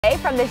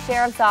From the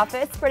Sheriff's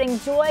Office, spreading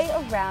joy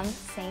around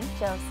St.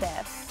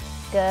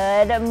 Joseph.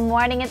 Good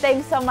morning and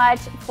thanks so much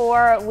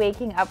for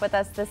waking up with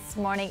us this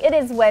morning. It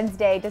is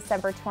Wednesday,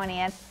 December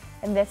 20th,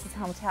 and this is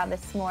Hometown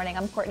This Morning.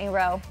 I'm Courtney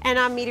Rowe. And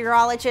I'm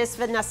meteorologist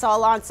Vanessa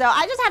Alonso.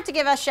 I just have to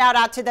give a shout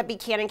out to the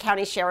Buchanan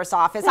County Sheriff's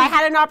Office. I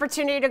had an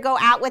opportunity to go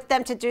out with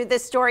them to do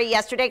this story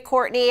yesterday,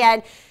 Courtney,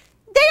 and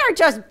they are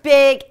just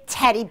big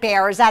teddy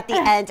bears at the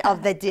end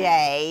of the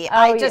day.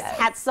 I just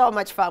had so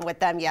much fun with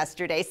them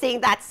yesterday,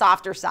 seeing that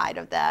softer side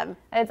of them.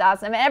 It's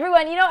awesome. And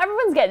everyone,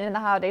 everyone's getting in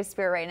the holiday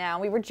spirit right now.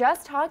 We were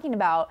just talking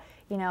about,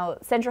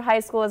 Central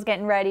High School is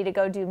getting ready to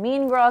go do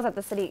Mean Girls at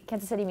the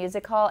Kansas City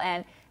Music Hall.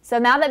 And so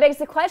now that begs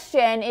the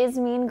question, is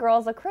Mean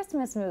Girls a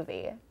Christmas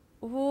movie?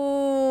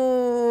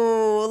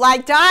 Ooh,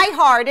 like Die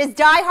Hard. Is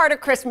Die Hard a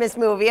Christmas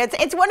movie?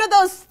 It's one of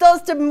those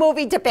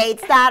movie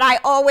debates that I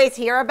always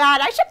hear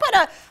about. I should put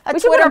a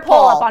Twitter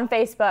poll up on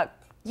Facebook.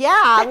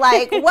 Yeah,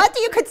 like what do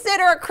you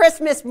consider a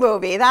Christmas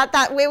movie?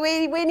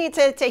 We need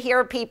to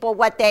hear people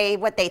what they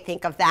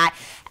think of that.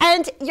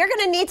 And you're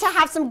going to need to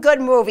have some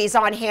good movies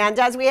on hand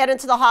as we head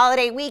into the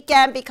holiday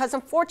weekend, because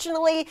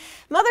unfortunately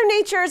Mother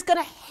Nature is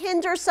going to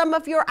hinder some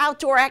of your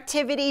outdoor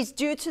activities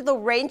due to the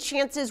rain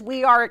chances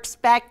we are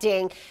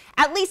expecting.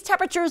 At least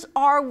temperatures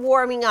are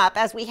warming up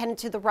as we head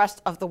into the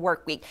rest of the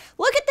work week.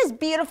 Look at this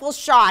beautiful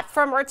shot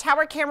from our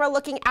tower camera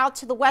looking out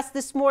to the west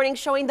this morning,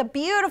 showing the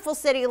beautiful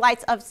city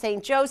lights of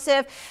St.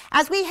 Joseph.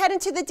 As we head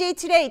into the day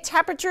today,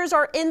 temperatures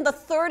are in the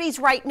 30s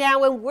right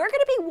now, and we're going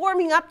to be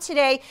warming up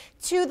today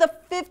to the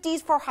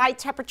 50s for high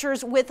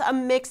temperatures with a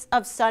mix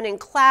of sun and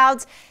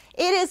clouds.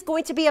 It is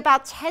going to be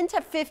about 10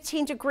 to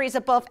 15 degrees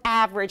above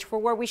average for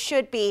where we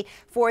should be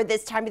for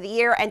this time of the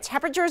year. And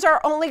temperatures are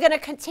only going to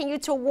continue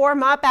to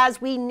warm up as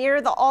we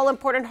near the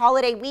all-important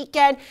holiday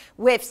weekend,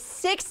 with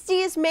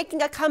 60s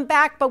making a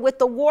comeback. But with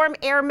the warm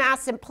air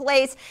mass in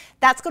place,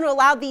 that's going to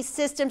allow these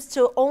systems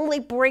to only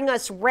bring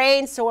us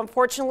rain. So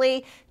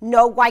unfortunately,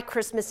 no white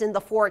Christmas in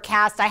the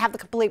forecast. I have the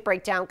complete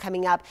breakdown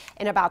coming up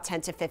in about 10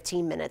 to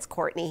 15 minutes,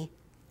 Courtney.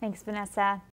 Thanks, Vanessa.